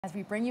as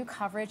we bring you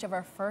coverage of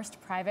our first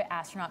private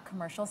astronaut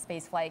commercial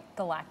spaceflight,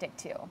 Galactic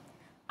 2.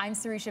 I'm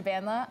Sarisha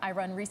Bandla. I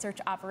run research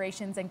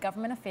operations and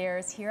government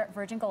affairs here at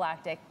Virgin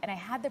Galactic, and I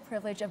had the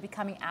privilege of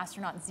becoming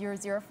astronaut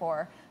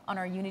 004 on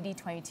our Unity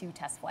 22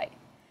 test flight.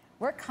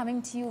 We're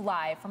coming to you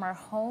live from our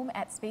home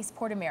at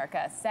Spaceport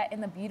America, set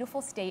in the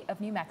beautiful state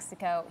of New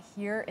Mexico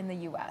here in the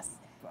U.S.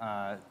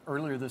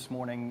 Earlier this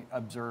morning,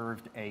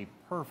 observed a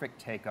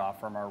perfect takeoff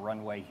from our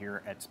runway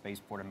here at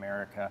Spaceport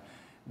America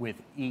with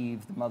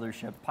Eve, the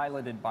mothership,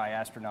 piloted by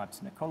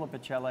astronauts Nicola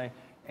Pacelli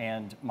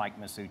and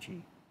Mike Masucci.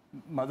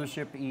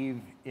 Mothership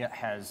Eve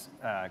has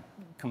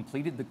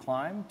completed the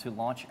climb to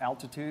launch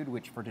altitude,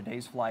 which for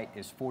today's flight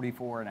is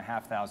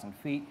 44,500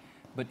 feet.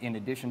 But in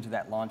addition to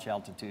that launch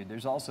altitude,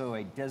 there's also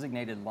a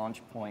designated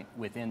launch point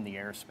within the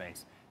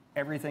airspace.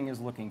 Everything is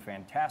looking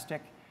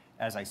fantastic.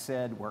 As I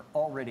said, we're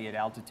already at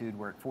altitude.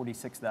 We're at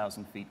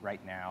 46,000 feet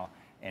right now,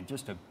 and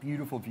just a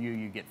beautiful view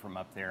you get from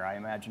up there. I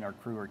imagine our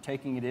crew are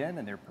taking it in,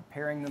 and they're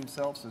preparing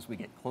themselves as we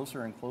get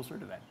closer and closer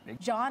to that big...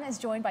 Jon is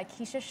joined by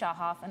Keisha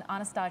Schahaff and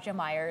Anastatia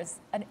Mayers,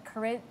 a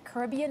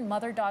Caribbean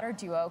mother-daughter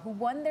duo who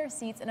won their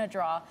seats in a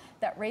draw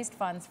that raised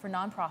funds for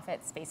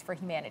nonprofit Space for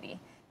Humanity.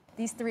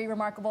 These three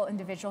remarkable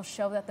individuals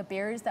show that the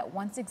barriers that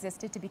once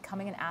existed to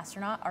becoming an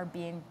astronaut are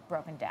being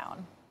broken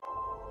down.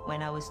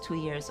 When I was 2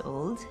 years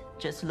old,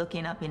 just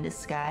looking up in the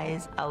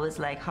skies, I was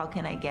like, how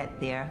can I get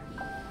there?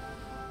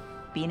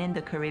 Being in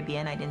the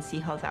Caribbean, I didn't see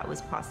how that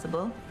was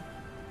possible.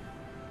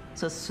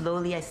 So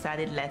slowly I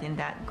started letting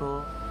that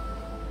go.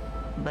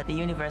 But the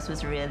universe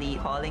was really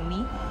calling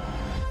me.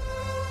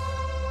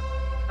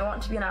 I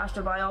want to be an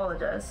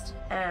astrobiologist,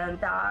 and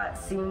that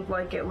seemed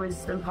like it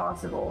was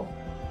impossible.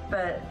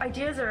 But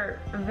ideas are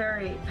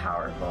very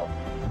powerful.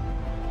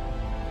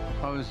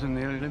 I was in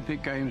the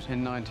Olympic Games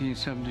in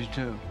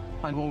 1972.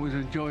 I've always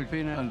enjoyed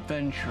being an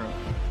adventurer.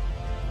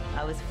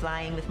 I was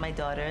flying with my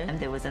daughter, and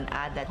there was an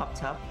ad that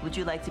popped up. Would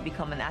you like to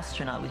become an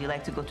astronaut? Would you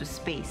like to go to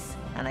space?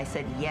 And I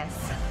said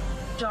yes.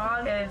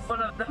 Jon is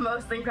one of the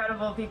most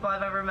incredible people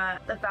I've ever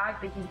met. The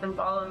fact that he's been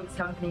following this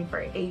company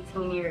for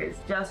 18 years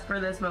just for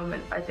this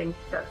moment, I think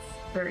that's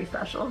very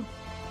special.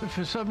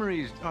 For some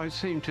reason, I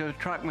seem to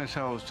attract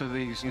myself to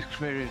these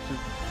experiences.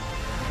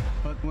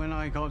 But when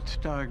I got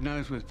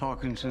diagnosed with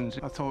Parkinson's,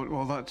 I thought,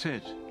 well, that's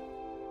it.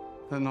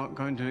 They're not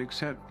going to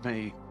accept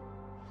me.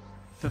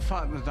 The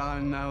fact that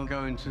I'm now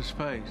going to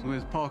space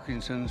with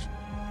Parkinson's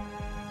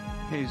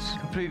is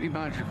completely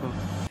magical.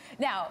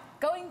 Now,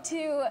 going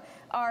to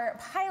our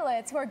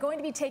pilots who are going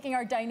to be taking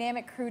our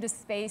dynamic crew to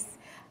space,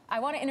 I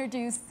want to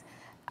introduce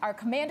our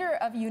commander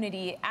of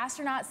Unity,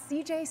 astronaut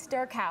C.J.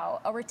 Sturckow,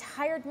 a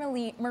retired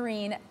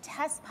Marine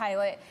test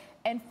pilot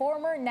and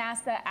former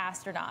NASA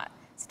astronaut.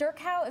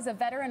 Sturckow is a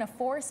veteran of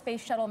 4 space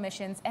shuttle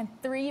missions and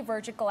 3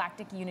 Virgin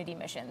Galactic Unity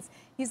missions.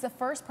 He's the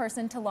first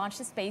person to launch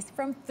to space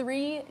from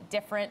 3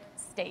 different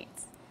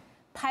states.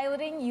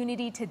 Piloting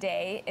Unity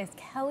today is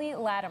Kelly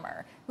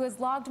Latimer, who has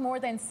logged more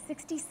than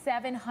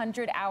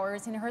 6,700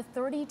 hours in her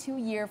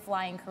 32-year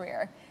flying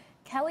career.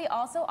 Kelly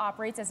also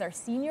operates as our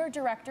Senior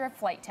Director of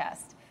Flight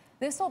Test.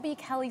 This will be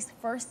Kelly's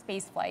first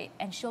space flight,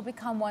 and she'll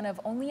become one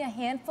of only a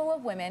handful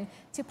of women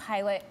to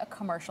pilot a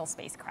commercial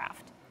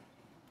spacecraft.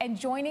 And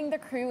joining the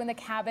crew in the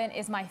cabin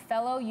is my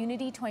fellow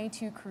Unity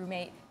 22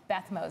 crewmate,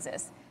 Beth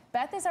Moses.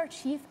 Beth is our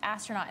chief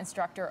astronaut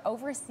instructor,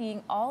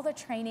 overseeing all the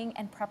training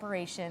and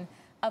preparation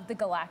of the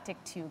Galactic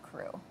 2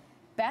 crew.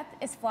 Beth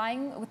is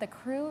flying with the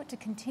crew to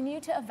continue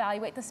to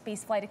evaluate the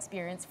spaceflight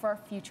experience for our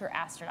future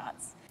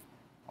astronauts.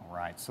 All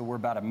right, so we're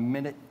about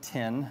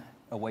 1:10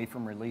 away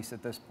from release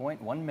at this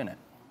point. 1 minute.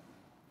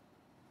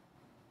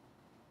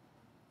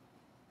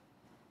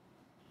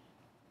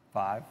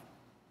 5,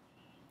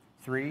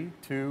 3,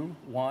 2,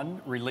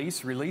 1,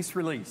 release, release,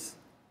 release.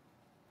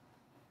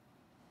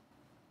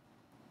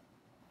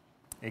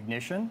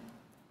 Ignition.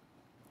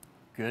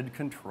 Good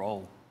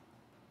control.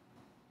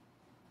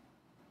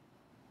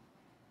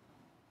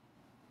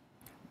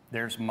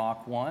 There's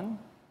Mach 1.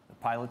 The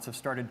pilots have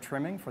started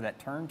trimming for that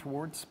turn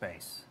towards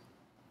space.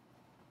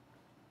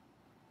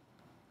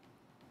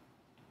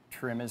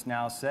 Trim is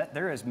now set.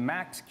 There is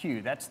max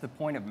Q. That's the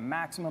point of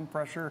maximum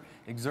pressure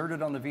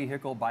exerted on the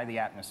vehicle by the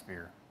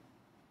atmosphere.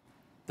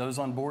 Those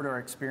on board are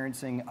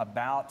experiencing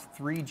about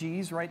 3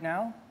 Gs right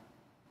now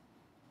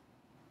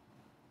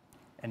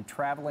and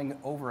traveling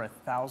over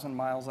 1,000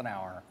 miles an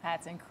hour.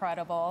 That's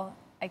incredible.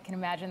 I can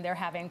imagine they're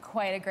having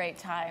quite a great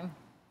time.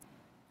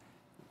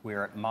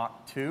 We're at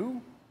Mach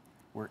 2.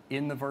 We're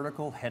in the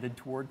vertical, headed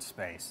towards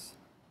space.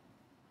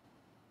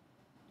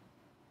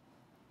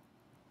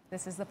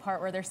 This is the part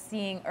where they're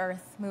seeing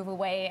Earth move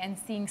away and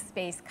seeing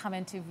space come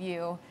into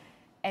view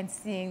and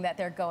seeing that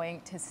they're going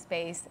to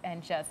space,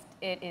 and just,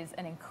 it is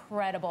an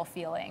incredible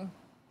feeling.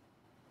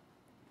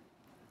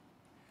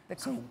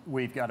 So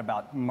we've got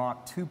about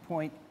Mach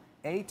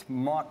 2.8,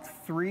 Mach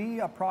 3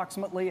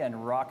 approximately,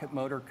 and rocket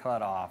motor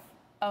cutoff.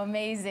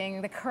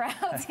 Amazing. The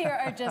crowds here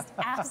are just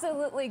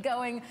absolutely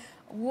going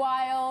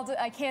wild.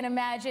 I can't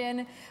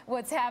imagine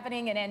what's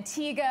happening in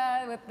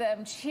Antigua with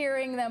them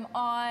cheering them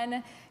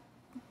on.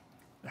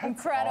 That's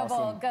incredible.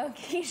 awesome. Go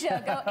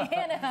Keisha, go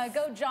Anna,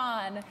 go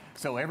Jon.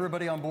 So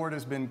everybody on board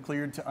has been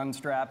cleared to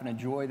unstrap and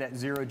enjoy that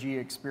zero-G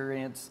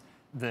experience.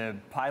 The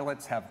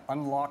pilots have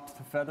unlocked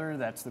the feather.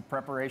 That's the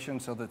preparation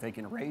so that they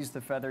can raise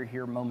the feather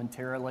here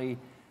momentarily.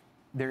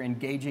 They're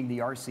engaging the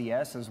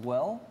RCS as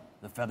well.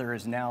 The feather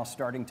is now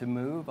starting to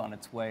move on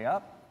its way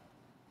up.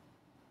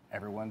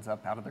 Everyone's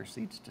up out of their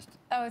seats just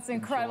Oh, it's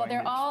incredible.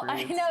 They're all,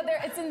 I know,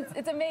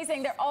 it's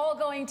amazing. They're all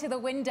going to the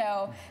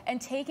window and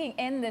taking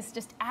in this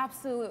just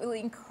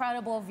absolutely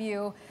incredible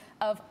view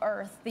of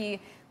Earth, the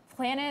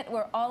planet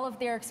where all of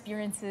their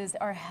experiences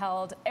are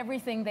held.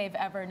 Everything they've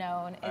ever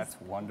known is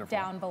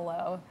down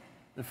below.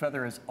 The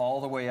feather is all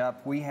the way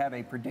up. We have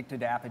a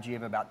predicted apogee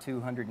of about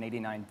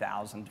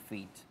 289,000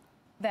 feet.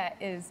 That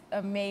is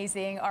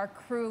amazing. Our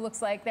crew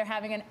looks like they're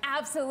having an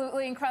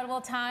absolutely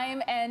incredible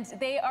time, and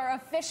they are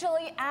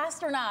officially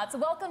astronauts.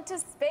 Welcome to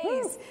space.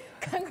 Woo!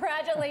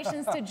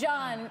 Congratulations to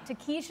Jon, to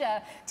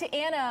Keisha, to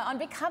Anna on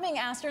becoming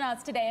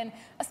astronauts today, and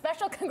a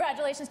special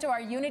congratulations to our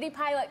Unity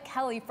pilot,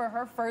 Kelly, for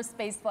her first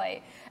space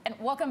flight. And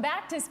welcome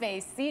back to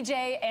space,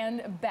 CJ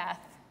and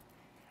Beth.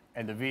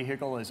 And the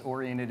vehicle is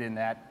oriented in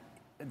that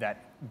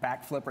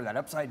backflip or that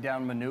upside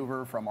down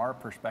maneuver from our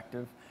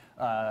perspective.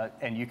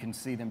 And you can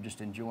see them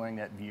just enjoying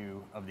that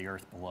view of the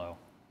Earth below.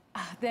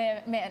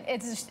 Man,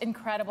 it's just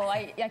incredible.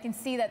 I can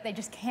see that they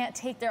just can't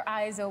take their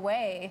eyes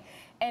away.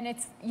 And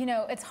it's, you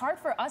know, it's hard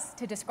for us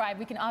to describe.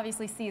 We can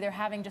obviously see they're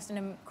having just an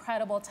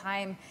incredible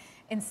time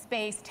in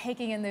space,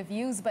 taking in the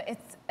views, but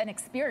it's an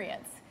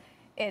experience.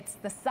 It's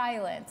the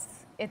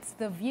silence, it's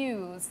the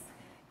views,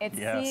 it's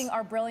seeing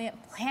our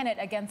brilliant planet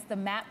against the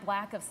matte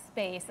black of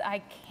space.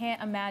 I can't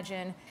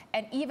imagine.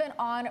 And even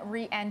on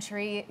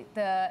re-entry,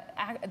 the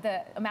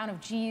amount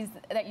of G's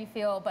that you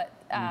feel, but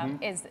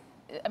is,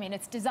 I mean,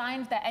 it's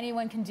designed that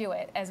anyone can do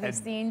it, as we've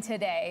seen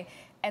today.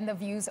 And the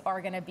views are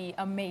going to be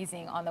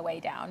amazing on the way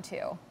down,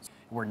 too.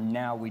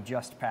 We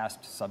just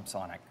passed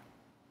subsonic.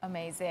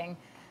 Amazing.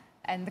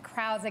 And the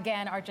crowds,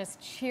 again, are just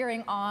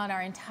cheering on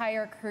our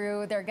entire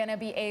crew. They're going to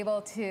be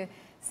able to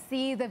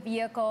see the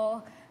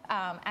vehicle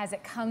as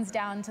it comes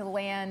down to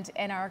land,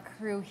 and our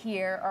crew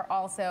here are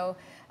also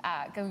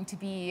going to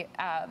be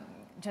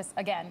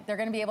they're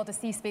going to be able to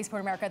see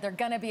Spaceport America. They're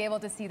going to be able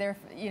to see their,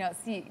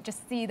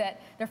 see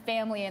that their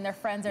family and their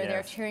friends are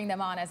there cheering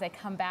them on as they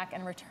come back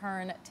and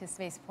return to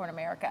Spaceport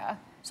America.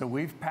 So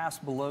we've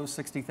passed below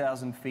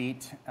 60,000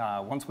 feet.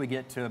 Once we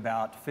get to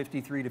about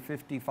 53 to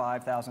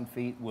 55,000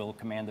 feet, we'll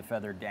command the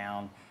feather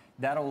down.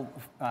 That'll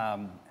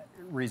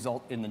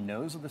result in the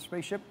nose of the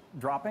spaceship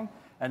dropping.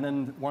 And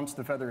then once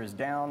the feather is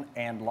down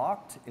and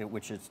locked,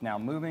 which it's now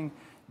moving,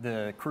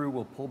 the crew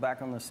will pull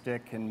back on the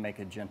stick and make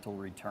a gentle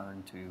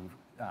return to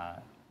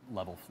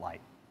level flight.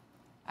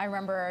 I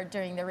remember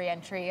during the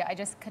re-entry, I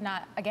just could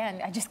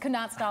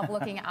not stop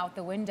looking out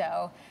the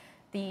window.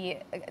 The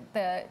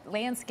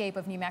landscape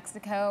of New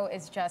Mexico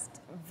is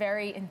just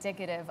very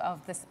indicative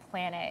of this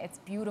planet. It's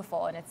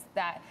beautiful, and it's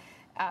that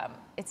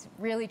it's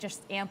really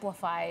just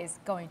amplifies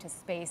going to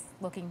space,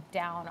 looking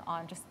down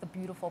on just the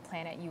beautiful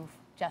planet you've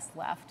just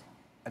left.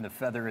 And the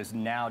feather is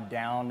now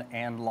down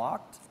and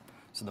locked.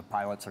 So the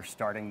pilots are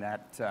starting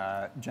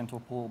that gentle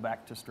pull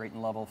back to straight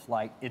and level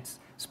flight.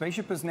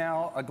 Spaceship is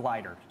now a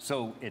glider.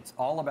 So it's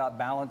all about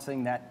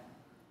balancing that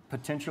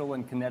potential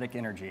and kinetic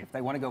energy. If they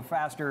want to go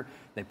faster,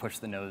 they push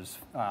the nose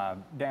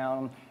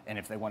down. And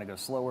if they want to go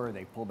slower,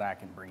 they pull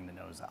back and bring the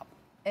nose up.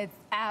 It's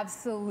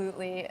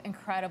absolutely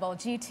incredible.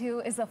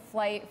 G2 is a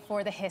flight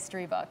for the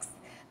history books.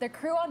 The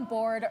crew on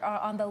board are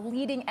on the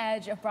leading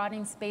edge of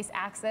broadening space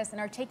access and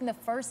are taking the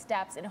first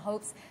steps in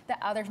hopes that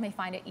others may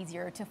find it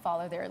easier to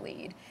follow their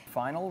lead.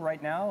 Final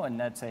right now, and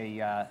that's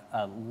a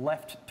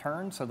left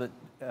turn so that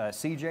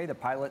CJ, the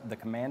pilot, the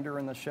commander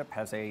in the ship,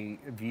 has a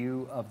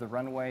view of the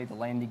runway. The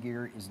landing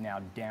gear is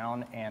now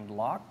down and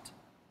locked.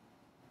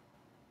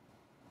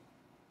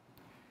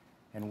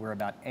 And we're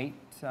about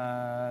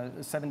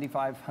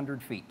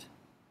 7,500 feet.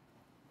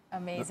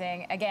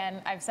 Amazing.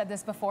 Again, I've said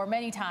this before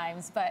many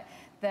times, but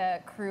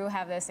the crew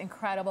have this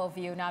incredible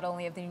view not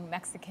only of the New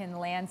Mexican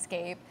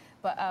landscape,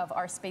 but of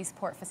our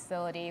spaceport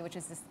facility, which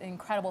is this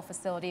incredible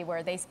facility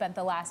where they spent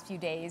the last few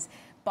days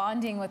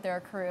bonding with their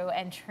crew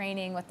and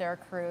training with their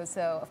crew.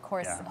 So, of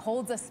course, it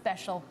holds a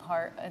special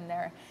part in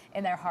their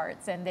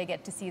hearts, and they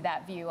get to see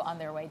that view on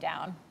their way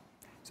down.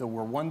 So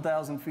we're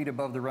 1,000 feet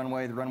above the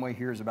runway. The runway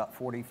here is about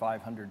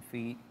 4,500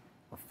 feet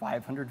or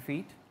 500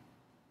 feet.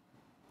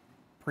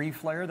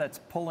 Pre-flare, that's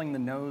pulling the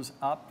nose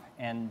up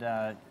and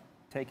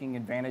taking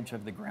advantage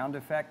of the ground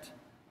effect.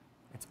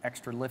 It's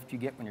extra lift you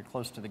get when you're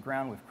close to the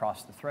ground. We've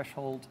crossed the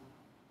threshold.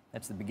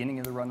 That's the beginning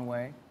of the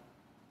runway.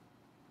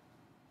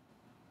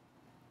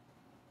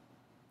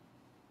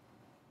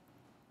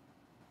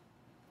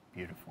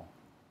 Beautiful.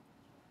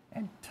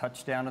 And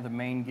touchdown of the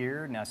main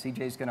gear. Now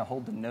CJ's going to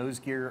hold the nose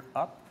gear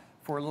up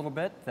for a little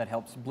bit. That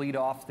helps bleed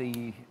off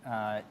the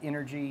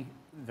energy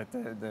that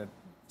the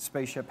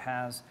spaceship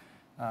has,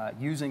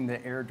 using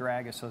the air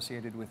drag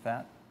associated with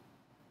that.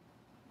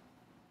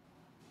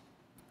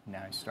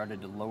 Now he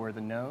started to lower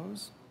the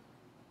nose.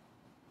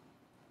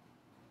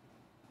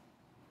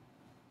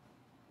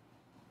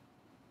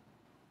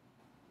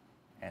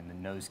 And the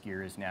nose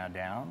gear is now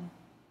down.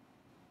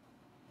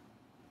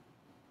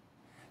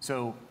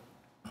 So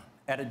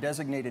at a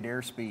designated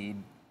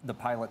airspeed, the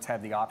pilots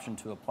have the option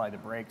to apply the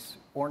brakes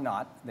or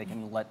not. They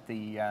can let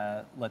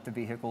the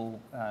vehicle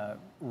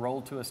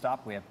roll to a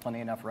stop. We have plenty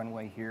enough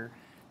runway here.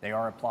 They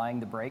are applying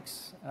the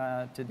brakes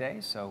today,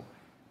 so.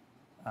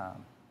 We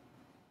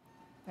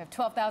have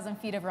 12,000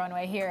 feet of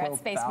runway here at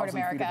Spaceport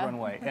America. 12,000 feet of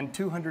runway and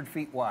 200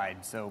 feet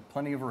wide, so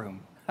plenty of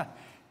room.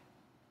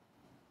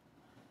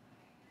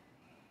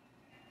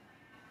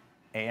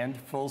 And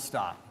full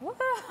stop. Woo!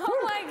 Oh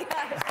my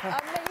gosh,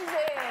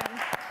 amazing.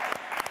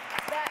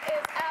 That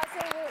is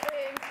absolutely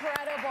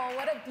incredible.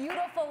 What a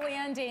beautiful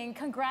landing.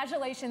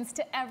 Congratulations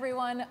to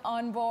everyone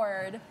on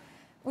board.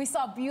 We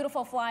saw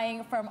beautiful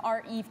flying from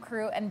our Eve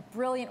crew and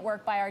brilliant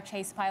work by our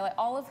chase pilot,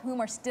 all of whom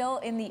are still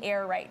in the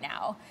air right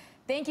now.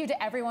 Thank you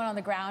to everyone on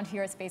the ground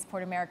here at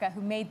Spaceport America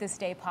who made this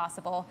day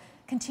possible.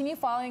 Continue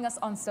following us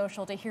on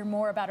social to hear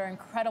more about our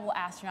incredible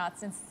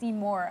astronauts and see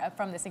more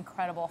from this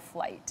incredible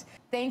flight.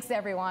 Thanks,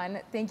 everyone.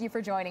 Thank you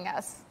for joining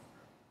us.